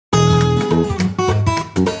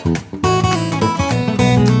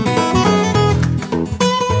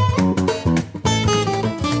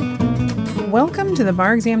to the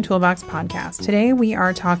Bar Exam Toolbox podcast. Today we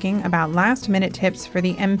are talking about last-minute tips for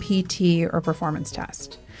the MPT or performance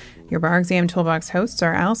test. Your Bar Exam Toolbox hosts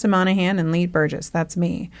are Alison Monahan and Lee Burgess. That's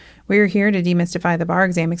me. We are here to demystify the bar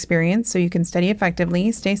exam experience so you can study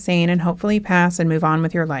effectively, stay sane, and hopefully pass and move on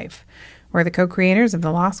with your life. We're the co-creators of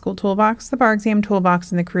the Law School Toolbox, the Bar Exam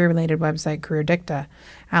Toolbox, and the career-related website Career Dicta.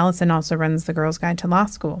 Alison also runs the Girls Guide to Law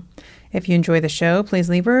School. If you enjoy the show, please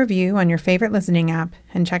leave a review on your favorite listening app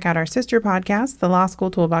and check out our sister podcast, the Law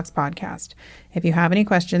School Toolbox Podcast. If you have any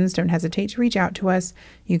questions, don't hesitate to reach out to us.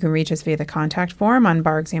 You can reach us via the contact form on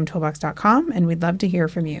barexamtoolbox.com, and we'd love to hear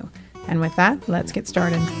from you. And with that, let's get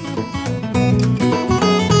started.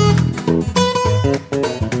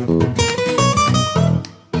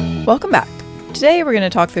 Welcome back. Today we're going to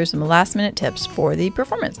talk through some last-minute tips for the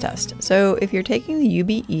performance test. So if you're taking the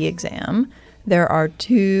UBE exam, there are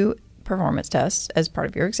 2 performance tests as part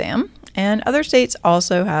of your exam. And other states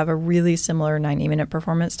also have a really similar 90-minute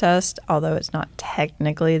performance test, although it's not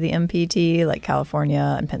technically the MPT like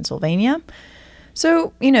California and Pennsylvania.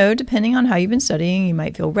 So, depending on how you've been studying, you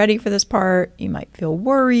might feel ready for this part, you might feel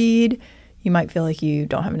worried, you might feel like you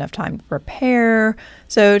don't have enough time to prepare.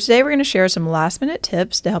 So today we're going to share some last-minute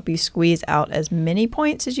tips to help you squeeze out as many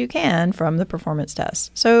points as you can from the performance test.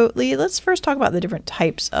 So Lee, let's first talk about the different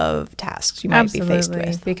types of tasks you might be faced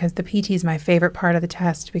with. Because the PT is my favorite part of the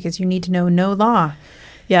test because you need to know no law.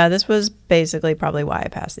 Yeah, this was basically probably why I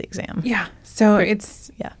passed the exam. Yeah, so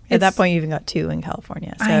at that point you even got 2 in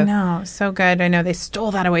California. So. I know, so good. I know they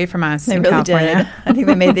stole that away from us. They in really California. did. I think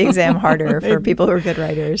they made the exam harder for people who are good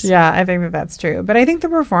writers. Yeah, I think that's true. But I think the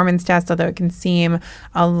performance test, although it can seem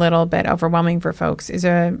a little bit overwhelming for folks, is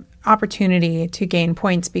an opportunity to gain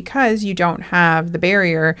points because you don't have the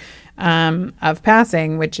barrier of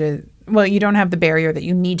passing, which is, well, you don't have the barrier that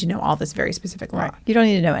you need to know all this very specific law. Right. You don't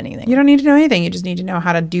need to know anything. You don't need to know anything. You just need to know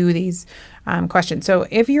how to do these questions. So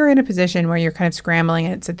if you're in a position where you're kind of scrambling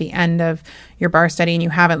and it's at the end of your bar study and you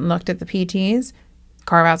haven't looked at the PTs,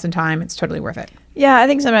 carve out some time. It's totally worth it. Yeah, I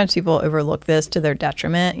think sometimes people overlook this to their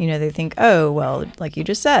detriment. They think, oh, well, like you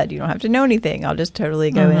just said, you don't have to know anything. I'll just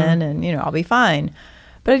totally go in and, I'll be fine.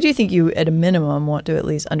 But I do think you, at a minimum, want to at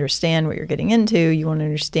least understand what you're getting into. You want to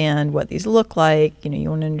understand what these look like.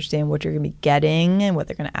 You want to understand what you're going to be getting and what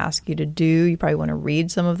they're going to ask you to do. You probably want to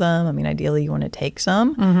read some of them. I mean, ideally, you want to take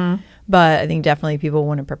some. But I think definitely people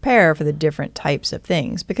want to prepare for the different types of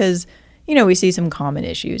things because, we see some common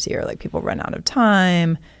issues here, like people run out of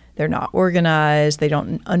time. They're not organized. They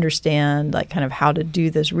don't understand, like, kind of how to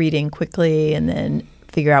do this reading quickly and then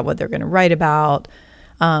figure out what they're going to write about.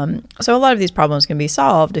 So a lot of these problems can be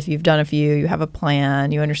solved if you've done a few, you have a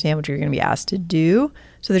plan, you understand what you're going to be asked to do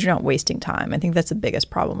so that you're not wasting time. I think that's the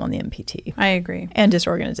biggest problem on the MPT. I agree. And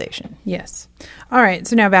disorganization. Yes. All right.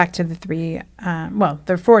 So now back to the 3, there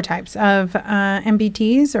are 4 types of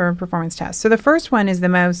MPTs or performance tests. So the first one is the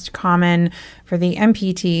most common for the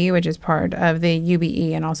MPT, which is part of the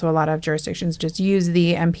UBE, and also a lot of jurisdictions just use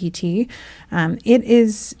the MPT. It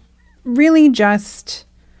is really just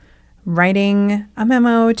writing a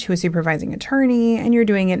memo to a supervising attorney, and you're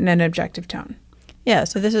doing it in an objective tone. Yeah,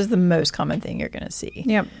 so this is the most common thing you're going to see.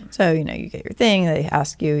 Yep. So, you get your thing, they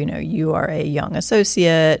ask you, you are a young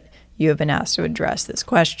associate, you have been asked to address this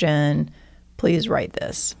question, please write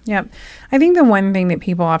this. Yep. I think the one thing that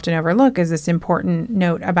people often overlook is this important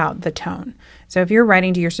note about the tone. So if you're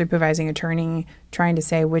writing to your supervising attorney trying to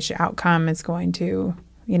say which outcome is going to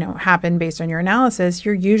happen based on your analysis,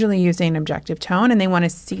 you're usually using an objective tone, and they want to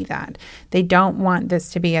see that. They don't want this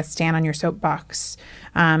to be a stand on your soapbox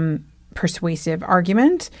persuasive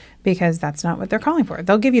argument because that's not what they're calling for.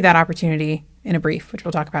 They'll give you that opportunity in a brief, which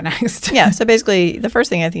we'll talk about next. Yeah, so basically the first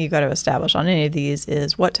thing I think you've got to establish on any of these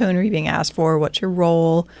is what tone are you being asked for? What's your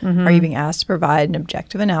role? Are you being asked to provide an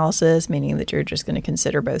objective analysis, meaning that you're just going to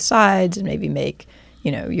consider both sides and maybe make,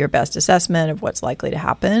 your best assessment of what's likely to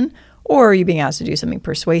happen? Or are you being asked to do something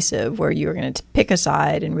persuasive where you are going to pick a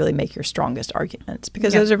side and really make your strongest arguments?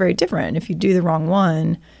 Because those are very different. If you do the wrong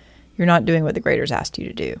one, you're not doing what the graders asked you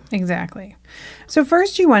to do. Exactly. So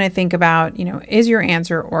first you want to think about, is your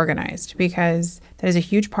answer organized? Because that is a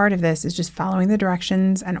huge part of this, is just following the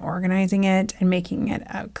directions and organizing it and making it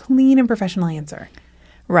a clean and professional answer.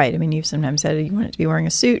 Right. I mean, you've sometimes said you want it to be wearing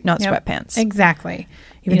a suit, not sweatpants. Exactly.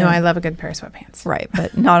 Even though I love a good pair of sweatpants. Right.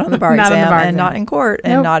 But not on the bar exam and not in court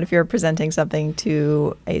and not if you're presenting something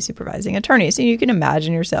to a supervising attorney. So you can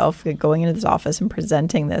imagine yourself going into this office and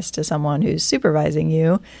presenting this to someone who's supervising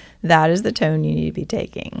you. That is the tone you need to be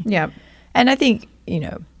taking. Yep. And I think,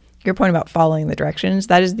 your point about following the directions,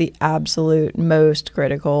 that is the absolute most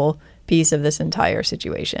critical piece of this entire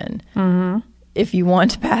situation. if you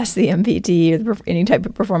want to pass the MPT or any type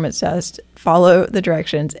of performance test, follow the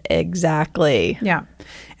directions exactly. Yeah.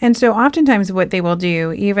 And so oftentimes what they will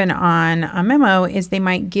do, even on a memo, is they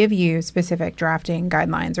might give you specific drafting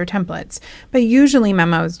guidelines or templates, but usually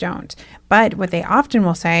memos don't. But what they often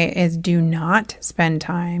will say is do not spend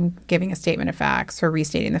time giving a statement of facts or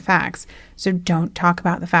restating the facts. So don't talk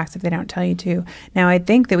about the facts if they don't tell you to. Now, I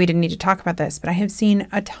think that we didn't need to talk about this, but I have seen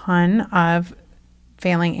a ton of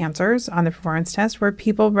failing answers on the performance test where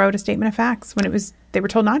people wrote a statement of facts when they were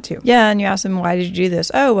told not to. Yeah, and you ask them, why did you do this?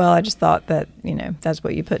 Oh, well, I just thought that, that's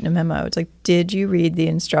what you put in a memo. It's like, did you read the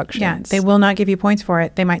instructions? Yeah, they will not give you points for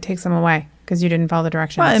it. They might take some away because you didn't follow the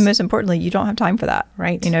directions. Well, and most importantly, you don't have time for that.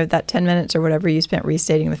 Right. That 10 minutes or whatever you spent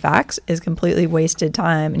restating the facts is completely wasted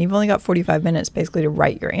time, and you've only got 45 minutes basically to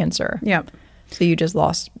write your answer. Yep. So you just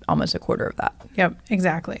lost almost a quarter of that. Yep,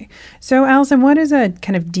 exactly. So, Alison, what is a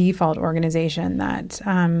kind of default organization that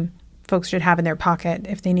folks should have in their pocket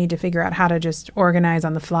if they need to figure out how to just organize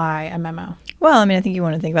on the fly a memo? Well, I think you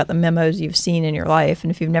want to think about the memos you've seen in your life.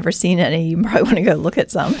 And if you've never seen any, you probably want to go look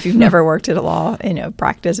at some. If you've never worked at a law,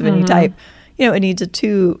 practice of any type, it needs a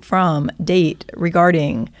to, from, date,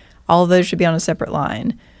 regarding. All of those should be on a separate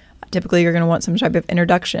line. Typically, you're going to want some type of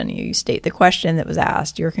introduction. You state the question that was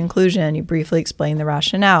asked, your conclusion, you briefly explain the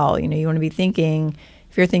rationale. You want to be thinking,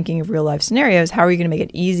 if you're thinking of real life scenarios, how are you going to make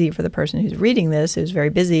it easy for the person who's reading this, who's very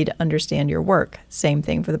busy, to understand your work? Same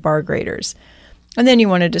thing for the bar graders. And then you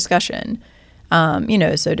want a discussion.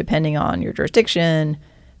 So depending on your jurisdiction,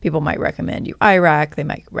 people might recommend you IRAC. They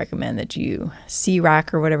might recommend that you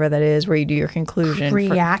CREAC or whatever that is, where you do your conclusion.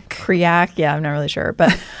 CREAC. Yeah, I'm not really sure.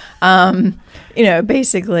 But,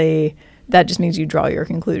 basically that just means you draw your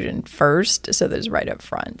conclusion first. So that it's right up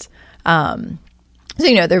front. So,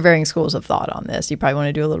 there are varying schools of thought on this. You probably want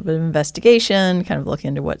to do a little bit of investigation, kind of look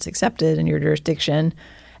into what's accepted in your jurisdiction.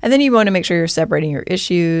 And then you want to make sure you're separating your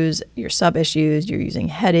issues, your sub-issues, you're using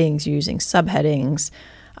headings, you're using subheadings,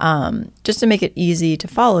 just to make it easy to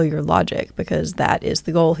follow your logic, because that is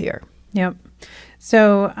the goal here. Yep.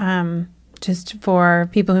 So just for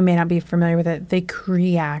people who may not be familiar with it, the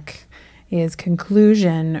CREAC is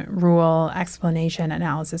conclusion, rule, explanation,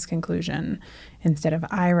 analysis, conclusion, instead of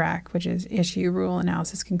IRAC, which is issue, rule,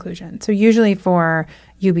 analysis, conclusion. So usually for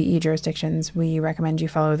UBE jurisdictions, we recommend you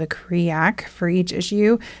follow the CREAC for each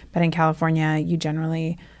issue, but in California, you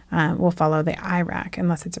generally will follow the IRAC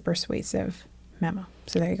unless it's a persuasive memo.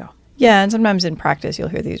 So there you go. Yeah, and sometimes in practice, you'll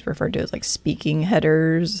hear these referred to as like speaking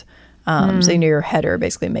headers. So your header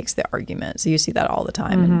basically makes the argument. So you see that all the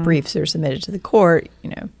time in briefs that are submitted to the court.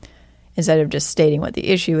 Instead of just stating what the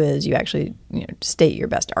issue is, you actually state your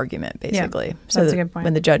best argument, basically. Yeah, so that's a good point.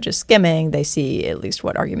 When the judge is skimming, they see at least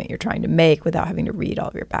what argument you're trying to make without having to read all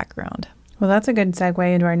of your background. Well, that's a good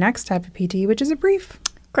segue into our next type of PT, which is a brief.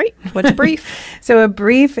 Great. What's a brief? So a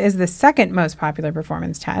brief is the second most popular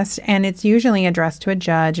performance test, and it's usually addressed to a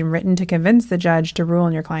judge and written to convince the judge to rule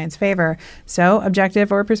in your client's favor. So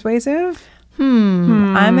objective or persuasive?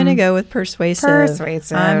 I'm going to go with persuasive.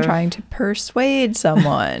 Persuasive. I'm trying to persuade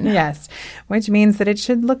someone. Yes, which means that it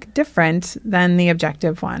should look different than the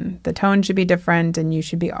objective one. The tone should be different, and you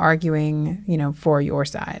should be arguing, for your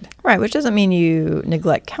side. Right, which doesn't mean you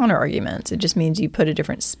neglect counter arguments. It just means you put a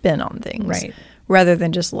different spin on things. Right. Rather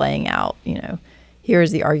than just laying out,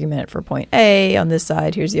 here's the argument for point A on this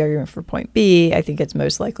side, here's the argument for point B. I think it's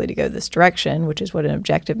most likely to go this direction, which is what an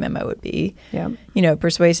objective memo would be. Yeah.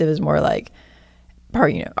 Persuasive is more like,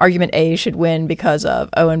 argument A should win because of,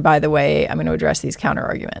 and by the way, I'm going to address these counter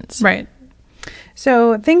arguments. Right.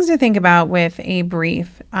 So things to think about with a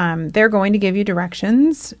brief, they're going to give you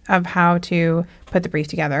directions of how to put the brief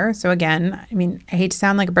together. So again, I hate to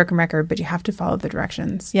sound like a broken record, but you have to follow the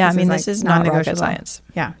directions. Yeah, this is not rocket science.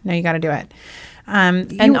 Yeah, no, you got to do it.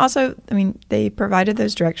 And also, they provided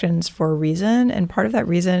those directions for a reason, and part of that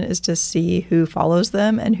reason is to see who follows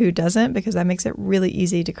them and who doesn't, because that makes it really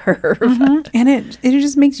easy to curve. And it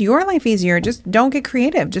just makes your life easier. Just don't get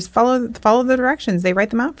creative. Just follow the directions. They write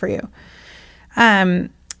them out for you.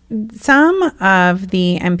 Some of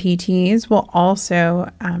the MPTs will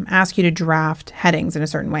also ask you to draft headings in a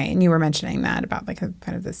certain way. And you were mentioning that about kind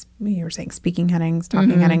of this, you were saying speaking headings,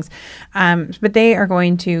 talking headings. But they are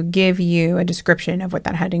going to give you a description of what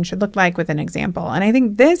that heading should look like with an example. And I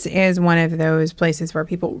think this is one of those places where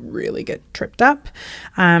people really get tripped up.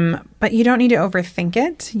 But you don't need to overthink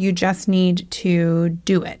it. You just need to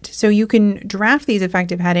do it. So you can draft these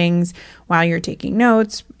effective headings while you're taking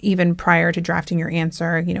notes, even prior to drafting your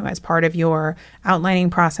answer, as part of your outlining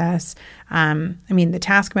process. The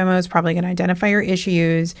task memo is probably going to identify your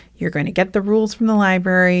issues. You're going to get the rules from the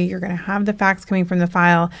library. You're going to have the facts coming from the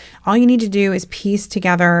file. All you need to do is piece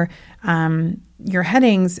together your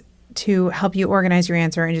headings to help you organize your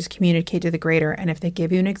answer and just communicate to the grader. And if they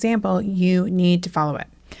give you an example, you need to follow it.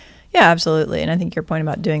 Yeah, absolutely. And I think your point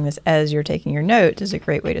about doing this as you're taking your notes is a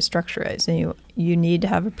great way to structure it. So you need to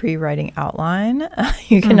have a pre-writing outline.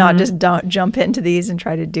 You cannot just jump into these and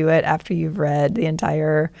try to do it after you've read the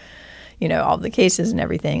entire, all the cases and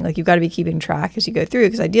everything. Like, you've got to be keeping track as you go through,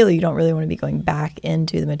 because ideally you don't really want to be going back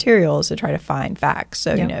into the materials to try to find facts.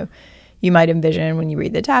 So, you might envision when you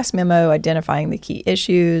read the task memo, identifying the key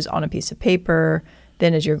issues on a piece of paper.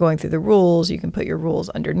 Then as you're going through the rules, you can put your rules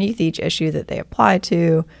underneath each issue that they apply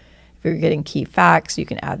to. If you're getting key facts, you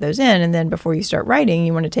can add those in. And then before you start writing,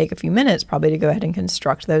 you want to take a few minutes probably to go ahead and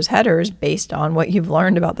construct those headers based on what you've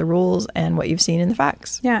learned about the rules and what you've seen in the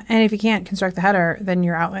facts. Yeah. And if you can't construct the header, then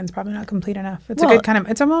your outline's probably not complete enough. It's a good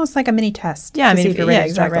it's almost like a mini test. Yeah. See if you're ready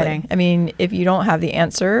to start writing. If you don't have the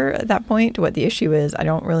answer at that point to what the issue is, I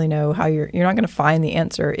don't really know how you're not going to find the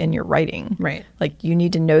answer in your writing. Right. Like, you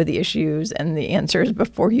need to know the issues and the answers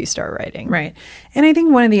before you start writing. Right. And I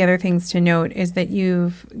think one of the other things to note is that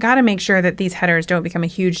you've got to make sure that these headers don't become a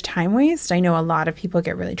huge time waste. I know a lot of people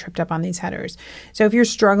get really tripped up on these headers. So if you're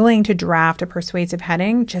struggling to draft a persuasive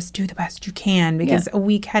heading, just do the best you can, because a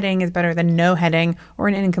weak heading is better than no heading or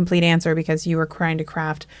an incomplete answer because you were trying to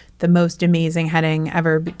craft the most amazing heading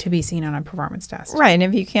ever to be seen on a performance test. Right. And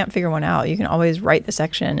if you can't figure one out, you can always write the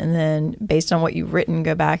section and then, based on what you've written,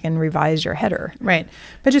 go back and revise your header. Right.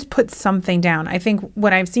 But just put something down. I think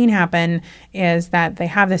what I've seen happen is that they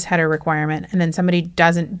have this header requirement and then somebody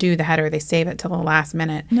doesn't do the header. They save it till the last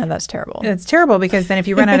minute. No, that's terrible. It's terrible, because then if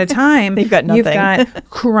you run out of time, you've got nothing. You've got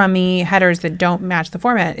crummy headers that don't match the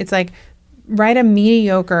format. It's like, write a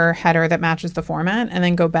mediocre header that matches the format and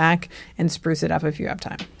then go back and spruce it up if you have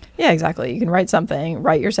time. Yeah, exactly. You can write something,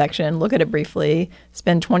 write your section, look at it briefly,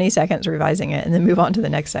 spend 20 seconds revising it, and then move on to the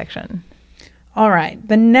next section. All right.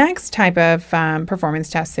 The next type of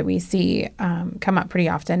performance test that we see come up pretty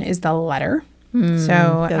often is the letter. Those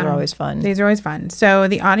are always fun. These are always fun. So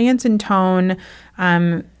the audience and tone,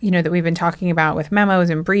 that we've been talking about with memos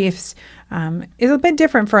and briefs, is a bit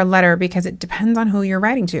different for a letter because it depends on who you're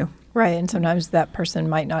writing to. Right. And sometimes that person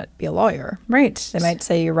might not be a lawyer. Right. They might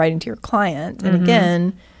say you're writing to your client. And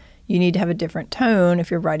again, you need to have a different tone if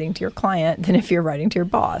you're writing to your client than if you're writing to your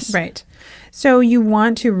boss. Right. So you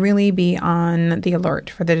want to really be on the alert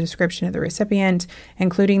for the description of the recipient,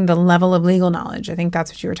 including the level of legal knowledge. I think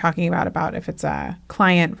that's what you were talking about if it's a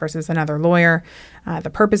client versus another lawyer, the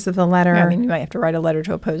purpose of the letter. Yeah, you might have to write a letter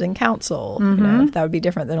to opposing counsel. If that would be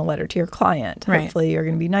different than a letter to your client. Right. Hopefully you're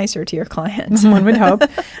going to be nicer to your client. One would hope.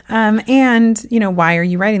 And why are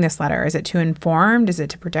you writing this letter? Is it to inform? Is it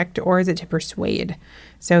to protect? Or is it to persuade?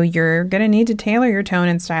 So you're going to need to tailor your tone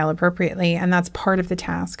and style appropriately, and that's part of the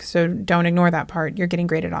task. So don't ignore that part. You're getting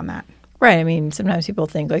graded on that. Right. Sometimes people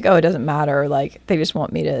think like, oh, it doesn't matter. Like, they just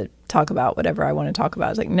want me to talk about whatever I want to talk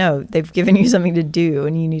about. It's like, no, they've given you something to do,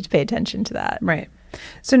 and you need to pay attention to that. Right.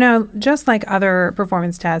 So now, just like other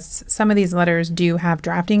performance tests, some of these letters do have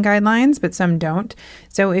drafting guidelines, but some don't.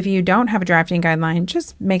 So if you don't have a drafting guideline,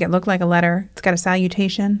 just make it look like a letter. It's got a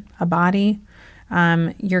salutation, a body.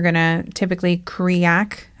 You're going to typically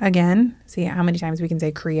CREAC again. See how many times we can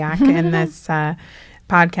say CREAC in this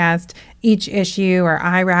podcast. Each issue, or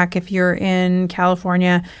IRAC if you're in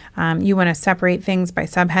California, you want to separate things by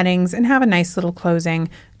subheadings and have a nice little closing.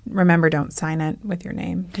 Remember, don't sign it with your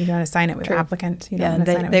name. You want to sign it with True. applicant.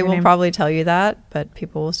 They will probably tell you that, but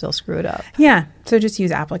people will still screw it up. Yeah, so just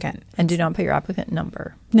use applicant. And do not put your applicant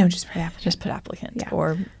number. No, just put applicant. Just put applicant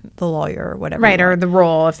or the lawyer or whatever. Right, or the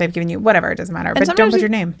role if they've given you, whatever, it doesn't matter. But don't put your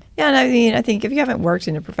name. Yeah, and I think if you haven't worked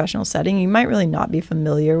in a professional setting, you might really not be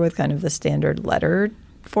familiar with kind of the standard letter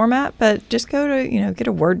format, but just go to, get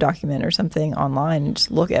a Word document or something online and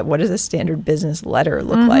just look at what does a standard business letter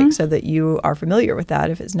look like, so that you are familiar with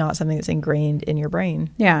that if it's not something that's ingrained in your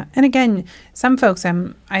brain. Yeah. And again, some folks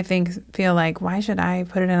I think feel like, why should I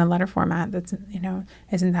put it in a letter format? That's,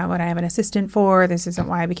 isn't that what I have an assistant for? This isn't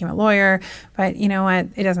why I became a lawyer. But you know what?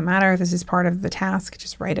 It doesn't matter. This is part of the task.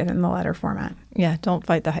 Just write it in the letter format. Yeah. Don't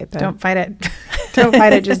fight the hypo. Don't fight it. Don't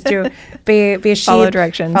fight it. Just do be a sheep. Follow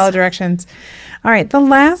directions. Follow directions. All right. The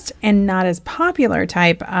last and not as popular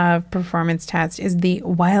type of performance test is the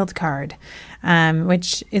wild card,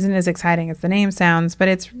 which isn't as exciting as the name sounds, but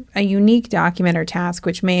it's a unique document or task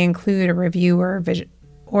which may include a review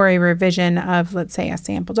or a revision of, let's say, a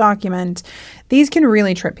sample document, these can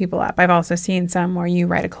really trip people up. I've also seen some where you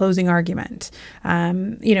write a closing argument,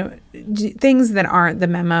 things that aren't the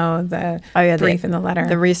memo, the brief, and the letter.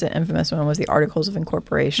 The recent infamous one was the Articles of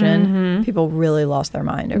Incorporation. People really lost their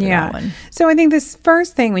mind over that one. So I think this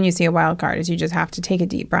first thing when you see a wild card is you just have to take a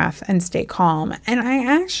deep breath and stay calm. And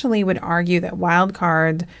I actually would argue that wild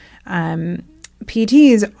card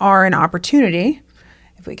PTs are an opportunity,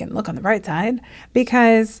 if we can look on the bright side,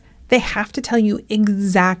 because they have to tell you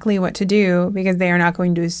exactly what to do, because they are not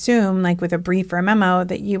going to assume, like with a brief or a memo,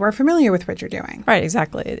 that you are familiar with what you're doing. Right,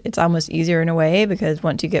 exactly. It's almost easier in a way, because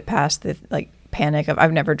once you get past the panic of,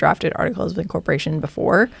 I've never drafted Articles of Incorporation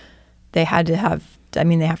before, they have to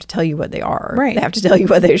tell you what they are. Right. They have to tell you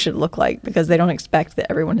what they should look like, because they don't expect that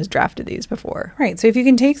everyone has drafted these before. Right. So if you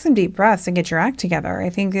can take some deep breaths and get your act together, I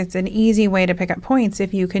think it's an easy way to pick up points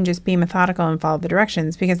if you can just be methodical and follow the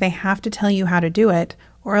directions, because they have to tell you how to do it,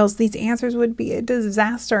 or else these answers would be a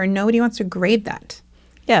disaster and nobody wants to grade that.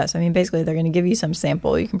 Yes. I mean, basically, they're going to give you some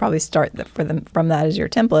sample. You can probably start from that as your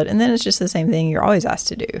template. And then it's just the same thing you're always asked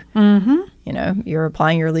to do. Mm-hmm. You're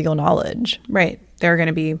applying your legal knowledge. Right. There are going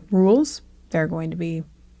to be rules. There are going to be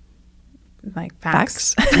like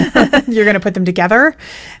facts. You're going to put them together,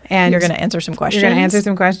 and you're going to answer some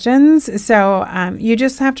questions. So you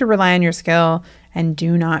just have to rely on your skill and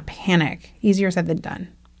do not panic. Easier said than done.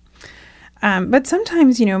 But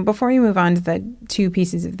sometimes, before you move on to the 2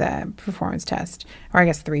 pieces of the performance test, or I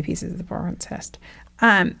guess 3 pieces of the performance test,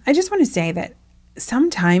 I just want to say that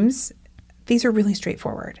sometimes these are really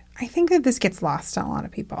straightforward. I think that this gets lost on a lot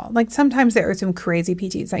of people. Like sometimes there are some crazy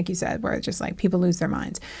PTs, like you said, where it's just like people lose their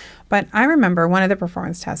minds. But I remember one of the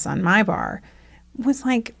performance tests on my bar was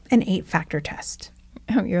like an 8-factor test.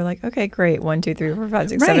 You're like, okay, great. 1, 2, 3, 4, 5,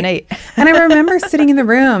 6, 7, 8. And I remember sitting in the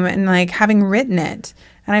room and like having written it.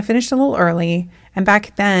 And I finished a little early. And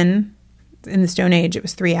back then, in the Stone Age, it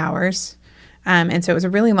was 3 hours. And so it was a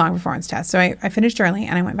really long performance test. So I finished early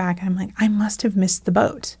and I went back and I'm like, I must have missed the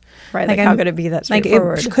boat. Right. Like how could it be that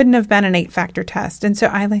straightforward? Like it couldn't have been an 8-factor test. And so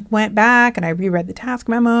I went back and I reread the task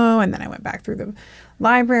memo, and then I went back through the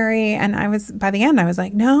library, and by the end I was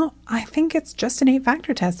like, no, I think it's just an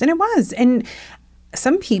 8-factor test. And it was. And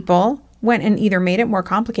some people went and either made it more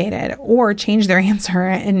complicated or changed their answer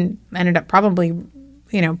and ended up probably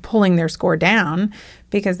pulling their score down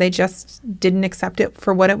because they just didn't accept it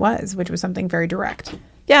for what it was, which was something very direct.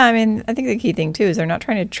 Yeah, I mean, I think the key thing too is they're not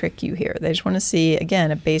trying to trick you here. They just want to see,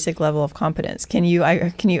 again, a basic level of competence. Can you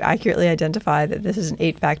accurately identify that this is an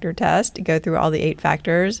 8-factor test, go through all the 8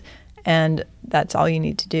 factors, and that's all you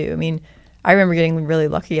need to do. I mean, I remember getting really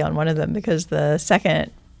lucky on one of them, because the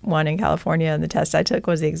second one in California and the test I took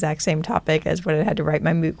was the exact same topic as what I had to write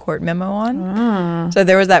my moot court memo on. So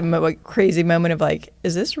there was that crazy moment of like,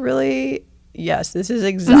 is this really... Yes, this is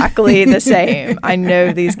exactly the same. I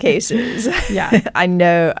know these cases. Yeah. I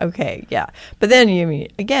know. Okay. Yeah. But then you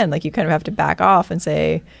kind of have to back off and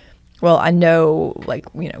say, well, I know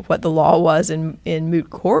what the law was in moot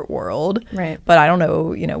court world. Right. But I don't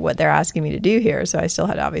know, what they're asking me to do here. So I still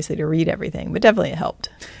had obviously to read everything, but definitely it helped.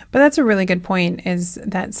 But that's a really good point, is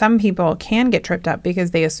that some people can get tripped up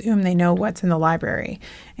because they assume they know what's in the library.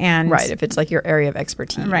 And right. If it's like your area of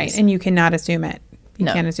expertise. Right. And you cannot assume it. You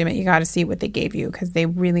No. can't assume it. You got to see what they gave you, because they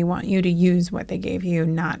really want you to use what they gave you,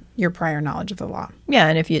 not your prior knowledge of the law. Yeah,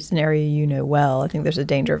 and if it's an area you know well, I think there's a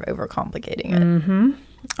danger of overcomplicating it. Mm-hmm.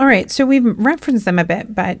 All right, so we've referenced them a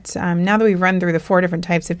bit, but now that we've run through the 4 different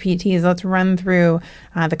types of PTs, let's run through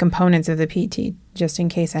the components of the PT, just in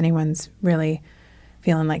case anyone's really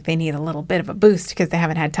feeling like they need a little bit of a boost because they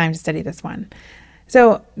haven't had time to study this one.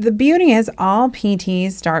 So the beauty is all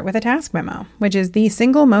PTs start with a task memo, which is the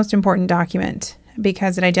single most important document,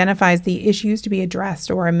 because it identifies the issues to be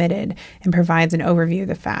addressed or omitted and provides an overview of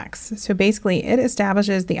the facts. So basically, it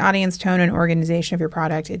establishes the audience, tone, and organization of your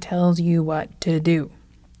product. It tells you what to do.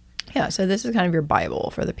 Yeah, so this is kind of your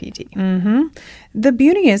Bible for the PT. Mm-hmm. The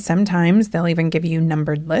beauty is sometimes they'll even give you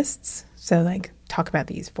numbered lists. So talk about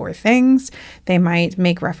these 4 things. They might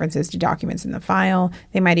make references to documents in the file.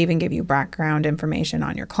 They might even give you background information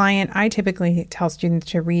on your client. I typically tell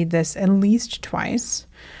students to read this at least twice.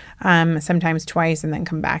 Sometimes twice, and then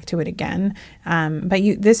come back to it again. But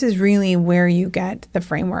this is really where you get the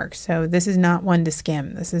framework. So this is not one to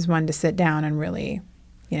skim. This is one to sit down and really,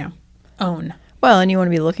 own. Well, and you want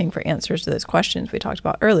to be looking for answers to those questions we talked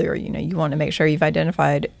about earlier. You want to make sure you've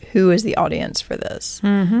identified who is the audience for this.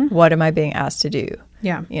 Mm-hmm. What am I being asked to do?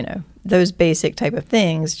 Yeah. Those basic type of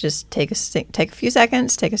things, just take a few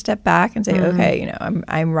seconds, take a step back and say, okay,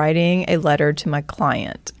 I'm writing a letter to my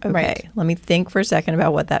client. Okay, Right. Let me think for a second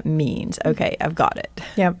about what that means. Okay, I've got it.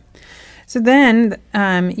 Yep. So then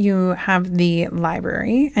you have the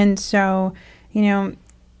library. And so,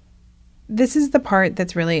 this is the part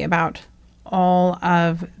that's really about all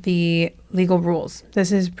of the legal rules.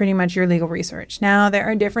 This is pretty much your legal research. Now, there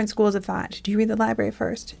are different schools of thought. Do you read the library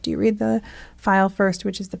first? Do you read the file first,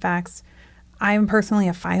 which is the facts? I'm personally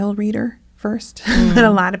a file reader first, but a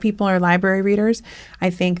lot of people are library readers. I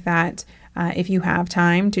think that if you have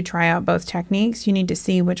time to try out both techniques, you need to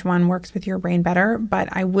see which one works with your brain better. But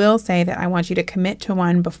I will say that I want you to commit to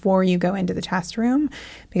one before you go into the test room,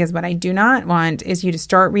 because what I do not want is you to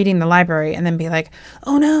start reading the library and then be like,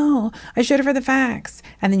 oh no, I should have read the facts.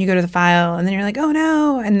 And then you go to the file and then you're like, oh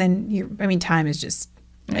no. And then time is just...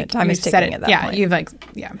 time is ticking at that point. You've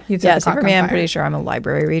set the so clock for me, on I'm pretty sure I'm a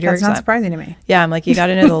library reader. That's not surprising to me. Yeah, I'm like, you got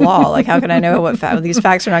to know the law. Like, how can I know what these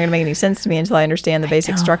facts are not going to make any sense to me until I understand the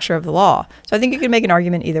basic structure of the law? So I think you can make an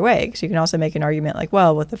argument either way, because you can also make an argument like,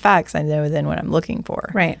 well, with the facts, I know then what I'm looking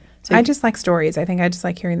for. Right. So I just like stories. I think I just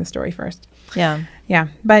like hearing the story first. Yeah. Yeah.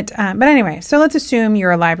 But anyway, so let's assume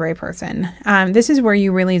you're a library person. This is where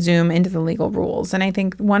you really zoom into the legal rules. And I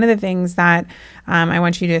think one of the things that I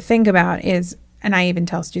want you to think about is, and I even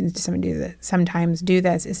tell students to sometimes do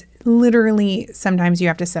this, is literally sometimes you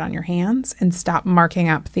have to sit on your hands and stop marking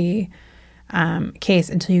up the case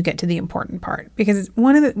until you get to the important part, because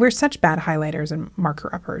we're such bad highlighters and marker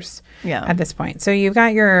uppers at this point. So you've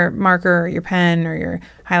got your marker, your pen, or your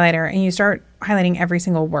highlighter, and you start highlighting every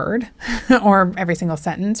single word or every single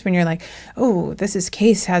sentence when you're like, oh, this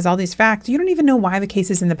case has all these facts. You don't even know why the case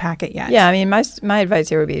is in the packet yet. Yeah, I mean, my advice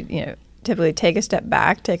here would be, typically take a step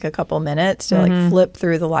back, take a couple minutes to flip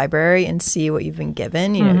through the library and see what you've been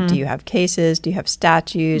given. Do you have cases? Do you have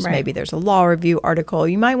statutes? Right. Maybe there's a law review article.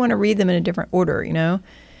 You might want to read them in a different order,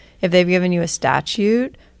 If they've given you a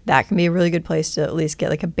statute, that can be a really good place to at least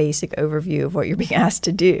get like a basic overview of what you're being asked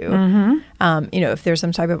to do. If there's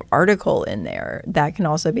some type of article in there, that can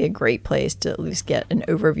also be a great place to at least get an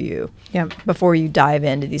overview before you dive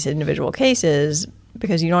into these individual cases,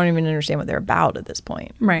 because you don't even understand what they're about at this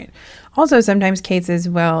point. Right. Also, sometimes cases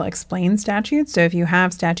will explain statutes. So if you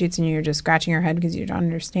have statutes and you're just scratching your head because you don't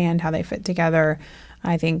understand how they fit together,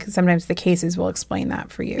 I think sometimes the cases will explain that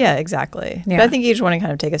for you. Yeah, exactly. Yeah. But I think you just want to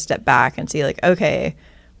kind of take a step back and see like, okay,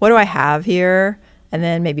 what do I have here? And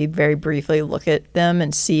then maybe very briefly look at them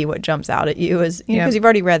and see what jumps out at you, as because you've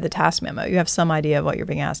already read the task memo. You have some idea of what you're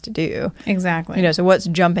being asked to do. Exactly. So what's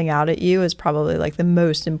jumping out at you is probably like the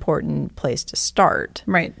most important place to start.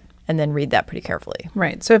 Right. And then read that pretty carefully.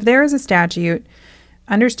 Right. So if there is a statute,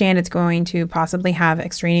 understand it's going to possibly have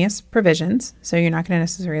extraneous provisions. So you're not going to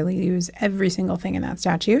necessarily use every single thing in that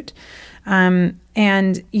statute.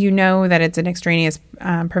 And you know that it's an extraneous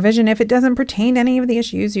provision if it doesn't pertain to any of the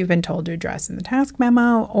issues you've been told to address in the task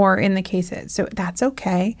memo or in the cases. So that's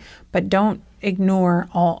okay, but don't ignore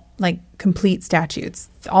all complete statutes.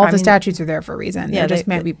 All the statutes are there for a reason. Yeah, they just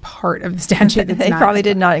might be part of the statute. They probably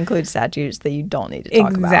did not include statutes that you don't need to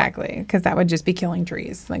talk about. Exactly, because that would just be killing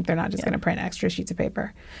trees. They're not just going to print extra sheets of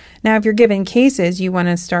paper. Now, if you're given cases, you want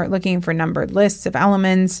to start looking for numbered lists of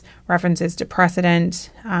elements, references to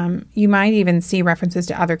precedent. You might even see references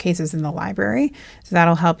to other cases in the library. So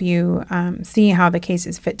that'll help you see how the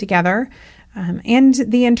cases fit together, and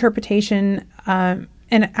the interpretation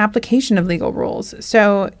and application of legal rules.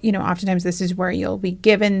 So, oftentimes this is where you'll be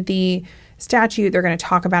given the statute, they're going to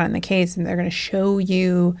talk about it in the case, and they're going to show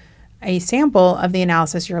you a sample of the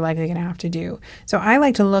analysis you're likely going to have to do. So I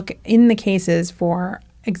like to look in the cases for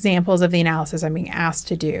examples of the analysis I'm being asked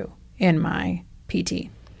to do in my PT.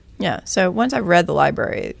 Yeah. So once I've read the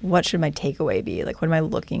library, what should my takeaway be? What am I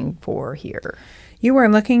looking for here? You are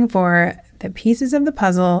looking for the pieces of the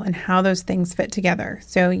puzzle and how those things fit together.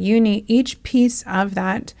 So you need each piece of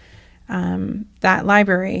that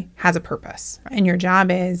library has a purpose. And your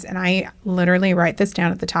job is, and I literally write this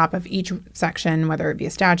down at the top of each section, whether it be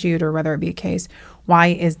a statute or whether it be a case, why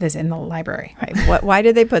is this in the library? Right. Why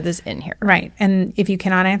did they put this in here? Right. And if you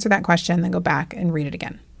cannot answer that question, then go back and read it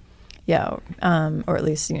again. Yeah, or at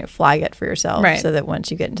least flag it for yourself, right, so that once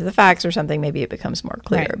you get into the facts or something, maybe it becomes more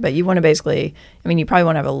clear. Right. But you want to basically, you probably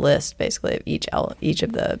want to have a list basically of each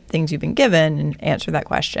of the things you've been given and answer that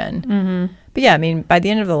question. Mm-hmm. But yeah, by the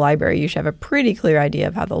end of the library, you should have a pretty clear idea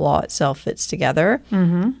of how the law itself fits together.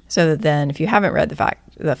 Mm-hmm. So that then, if you haven't read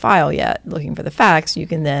the file yet, looking for the facts, you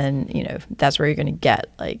can then, that's where you're going to get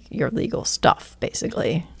your legal stuff,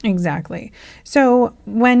 basically. Exactly. So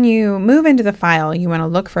when you move into the file, you want to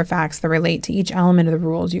look for facts that relate to each element of the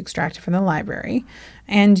rules you extracted from the library.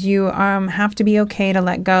 And you have to be okay to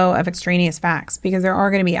let go of extraneous facts because there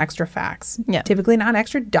are going to be extra facts. Yeah. Typically not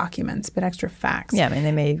extra documents, but extra facts. Yeah, I mean,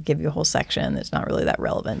 they may give you a whole section that's not really that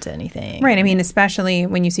relevant to anything. Right. I mean, especially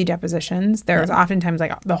when you see depositions, there's oftentimes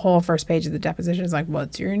like the whole first page of the deposition is like,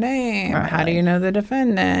 what's your name? Right. How do you know the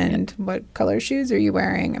defendant? What color shoes are you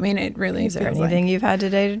wearing? I mean, it really Is there feels anything like... you've had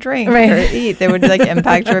today to drink Right. or eat that would like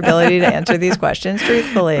impact your ability to answer these questions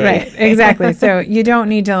truthfully? Right. Exactly. So you don't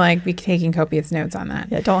need to like be taking copious notes on that.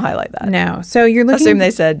 Yeah, don't highlight that. No. So you're looking... Assume they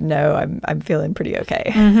said, no, I'm feeling pretty okay.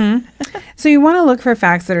 Mm-hmm. So you want to look for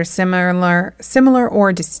facts that are similar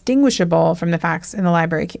or distinguishable from the facts in the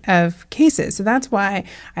library of cases. So that's why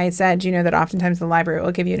I said, that oftentimes the library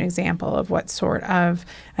will give you an example of what sort of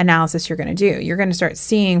analysis you're going to do. You're going to start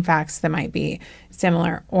seeing facts that might be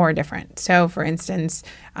similar or different. So for instance,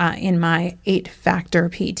 in my 8-factor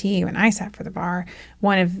PT, when I sat for the bar,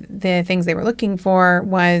 one of the things they were looking for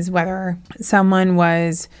was whether someone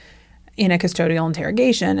was in a custodial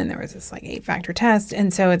interrogation, and there was this like 8-factor test.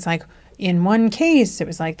 And so it's like in one case, it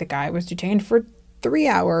was like the guy was detained for 3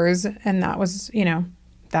 hours, and that was,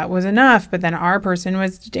 that was enough. But then our person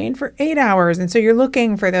was detained for 8 hours. And so you're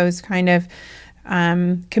looking for those kind of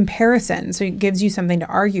comparisons. So it gives you something to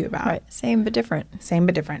argue about. Right. Same but different. Same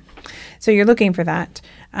but different. So you're looking for that.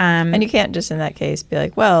 And you can't just in that case be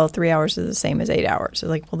like, well, 3 hours is the same as 8 hours. So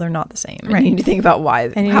like, well, they're not the same. And right. you need to think about why.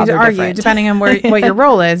 And you how need to they're argue, different. depending on what your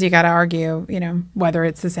role is, you got to argue, whether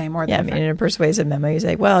it's the same or different. I mean, in a persuasive memo, you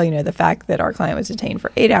say, well, the fact that our client was detained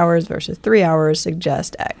for 8 hours versus 3 hours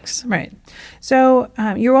suggests X. Right. So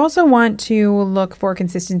you also want to look for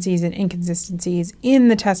consistencies and inconsistencies in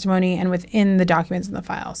the testimony and within the documents in the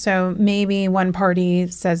file. So maybe one party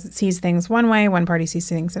sees things one way, one party sees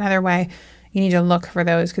things another way. You need to look for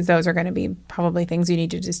those because those are going to be probably things you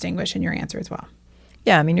need to distinguish in your answer as well.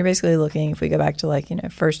 Yeah, I mean, you're basically looking, if we go back to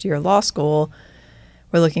first year law school,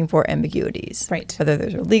 we're looking for ambiguities. Right. Whether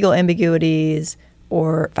those are legal ambiguities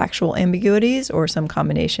or factual ambiguities or some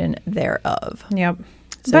combination thereof. Yep.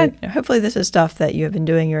 So hopefully this is stuff that you have been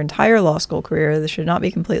doing your entire law school career. This should not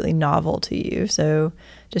be completely novel to you. So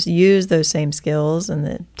just use those same skills and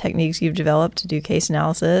the techniques you've developed to do case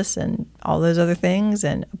analysis and all those other things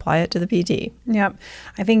and apply it to the PT. Yep.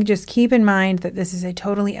 I think just keep in mind that this is a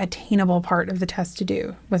totally attainable part of the test to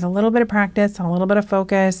do. With a little bit of practice and a little bit of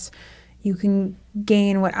focus, you can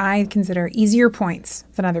gain what I consider easier points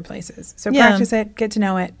than other places. So practice it, get to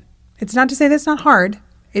know it. It's not to say that's not hard.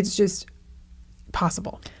 It's just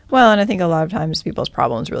possible. Well, and I think a lot of times people's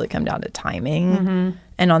problems really come down to timing. Mm-hmm.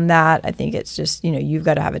 And on that, I think it's just, you've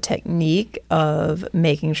got to have a technique of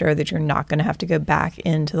making sure that you're not going to have to go back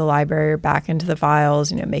into the library or back into the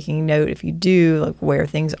files, making note if you do, like where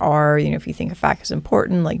things are, if you think a fact is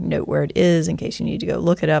important, like note where it is in case you need to go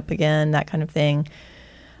look it up again, that kind of thing.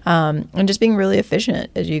 And just being really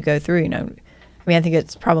efficient as you go through, I think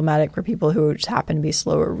it's problematic for people who just happen to be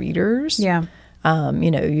slower readers. Yeah.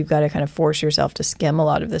 You've got to kind of force yourself to skim a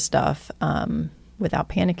lot of this stuff without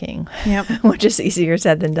panicking, yep. which is easier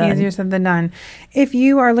said than done. Easier said than done. If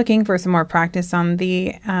you are looking for some more practice on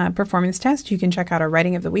the performance test, you can check out our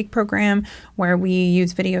Writing of the Week program, where we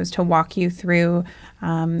use videos to walk you through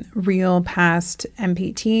real past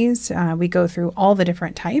MPTs. We go through all the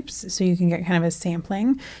different types, so you can get kind of a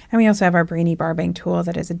sampling. And we also have our Brainy Bar Bank tool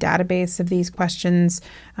that is a database of these questions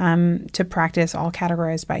to practice, all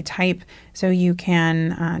categorized by type, so you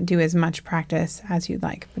can do as much practice as you'd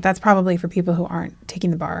like. But that's probably for people who aren't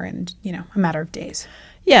taking the bar in, a matter of days.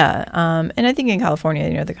 Yeah. And I think in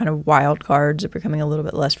California, the kind of wild cards are becoming a little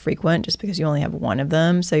bit less frequent just because you only have one of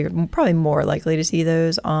them. So you're probably more likely to see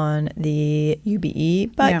those on the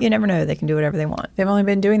UBE, but you never know. They can do whatever they want. They've only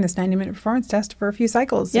been doing this 90-minute performance test for a few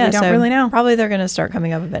cycles. So we don't really know. Probably they're going to start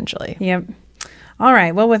coming up eventually. Yep. All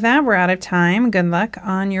right. Well, with that, we're out of time. Good luck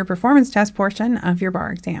on your performance test portion of your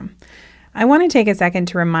bar exam. I want to take a second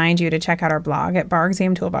to remind you to check out our blog at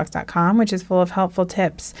barexamtoolbox.com, which is full of helpful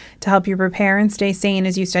tips to help you prepare and stay sane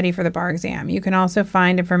as you study for the bar exam. You can also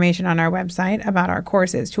find information on our website about our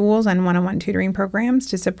courses, tools, and one-on-one tutoring programs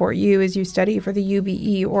to support you as you study for the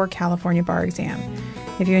UBE or California bar exam.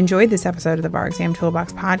 If you enjoyed this episode of the Bar Exam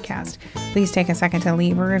Toolbox podcast, please take a second to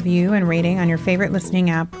leave a review and rating on your favorite listening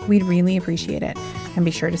app. We'd really appreciate it. And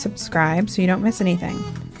be sure to subscribe so you don't miss anything.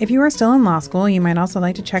 If you are still in law school, you might also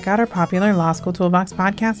like to check out our popular Law School Toolbox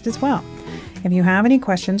podcast as well. If you have any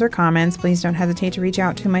questions or comments, please don't hesitate to reach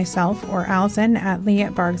out to myself or Alison at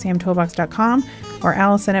lee@barexamtoolbox.com or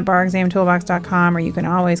Alison@barexamtoolbox.com, or you can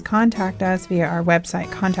always contact us via our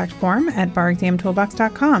website contact form at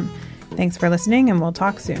barexamtoolbox.com. Thanks for listening, and we'll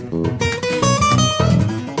talk soon.